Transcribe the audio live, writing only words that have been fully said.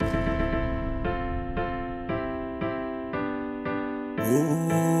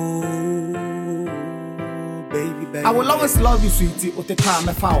I will always love you, sweetie. Ote time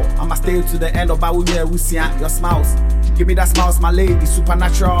me foul. I'ma stay to the end of my year. We see your smiles. Give me that smiles, my lady.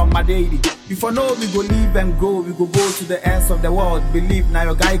 Supernatural, my lady. If I know we go leave and go, we go to the ends of the world. Believe now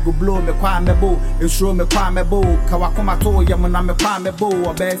your guy go blow me kwa me bo. Ensure me kwa me bo. Kawakoma to ya mona me kwa me bo.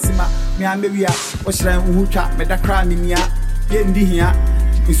 Obesima me amewia. Oshira uhucha me da kra ni mia. Ye ndi hia.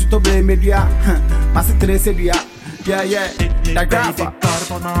 Isuto bre media. Masitre sedia. Yeah. Da graffa.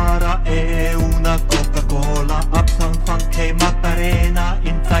 Carbonara e una Coca-Cola. Uptown funk, hey Macarena.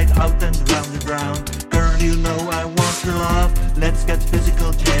 Inside out and round. Girl, you know I want your love. Let's get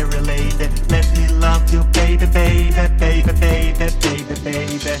physical, cherry lady. Let me love you, baby.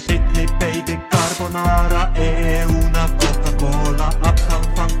 Hit me, baby, carbonara e una Coca-Cola. Uptown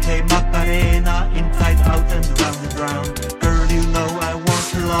funk, hey Macarena. Inside out and round. Girl, you know I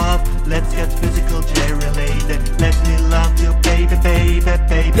want your love. Let's get physical, cherry lady. Let me love you, baby.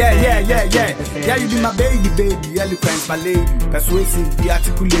 Yeah, you be my baby. Eloquent, my lady. Persuasive, be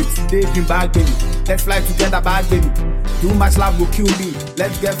articulate. Dating bad baby. Let's fly together, bad baby. Too much love will kill me.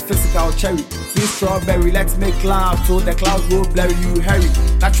 Let's get physical, cherry. Sweet strawberry, let's make love till the clouds will blurry you, hurry.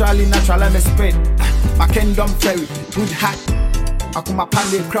 Naturally, let me spread. My kingdom fairy, good hat. Akuma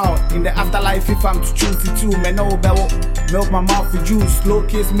pande crowd. In the afterlife, if I'm to choose it too, me no bello. Milk my mouth with juice. Slow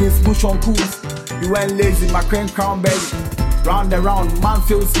kiss me, bush on cools. You ain't lazy, my cream crown belly. Round and round, man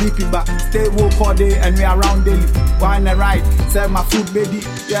feels sleepy, but stay woke all day and we around daily. Wine and ride, sell my food, baby,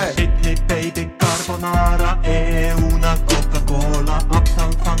 yeah. Hit me, baby, carbonara e una Coca-Cola.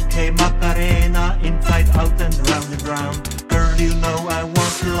 Uptown funk, hey Macarena. Inside out and round. Girl, you know I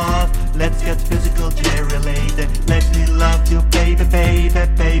want your love. Let's get physical, cherry lady. Let me love you, baby.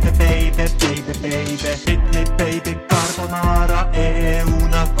 Hit me, baby, carbonara e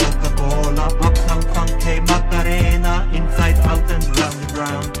una Coca-Cola. Uptown funk, hey Macarena. Inside out and round.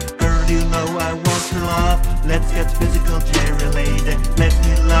 Girl, you know I want your love. Let's get physical, cherry lady. Let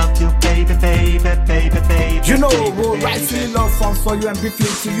me love you, baby. You know, we'll write sweet love songs for you and be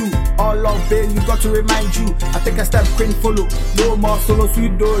Flint to you. All love, babe, you got to remind you. I take a step, queen follow. No more solo,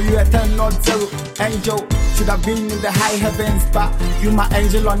 sweet though, you a 10, not 0. Angel, should have been in the high heavens, but you my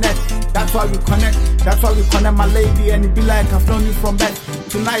angel on earth. That's why we connect, my lady. And it be like I've known you from birth.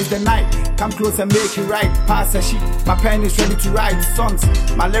 Tonight's the night, come close and make it right. Pass a sheet, my pen is ready to write songs.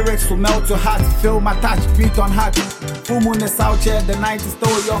 My lyrics will melt your heart, feel my touch, beat on heart. Full moon is out here, the night is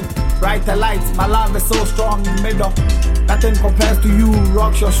still young. Brighter light, my love is so strong, made up. Nothing compares to you,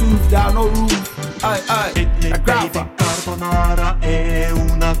 rocks your shoes, there are no rules. Hit me, baby, carbonara e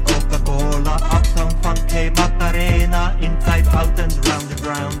una Coca-Cola. Uptown funk, hey Macarena. Inside out and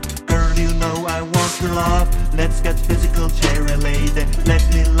round. Girl, you know I want your love. Let's get physical, cherry lady. Let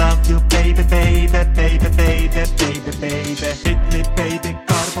me love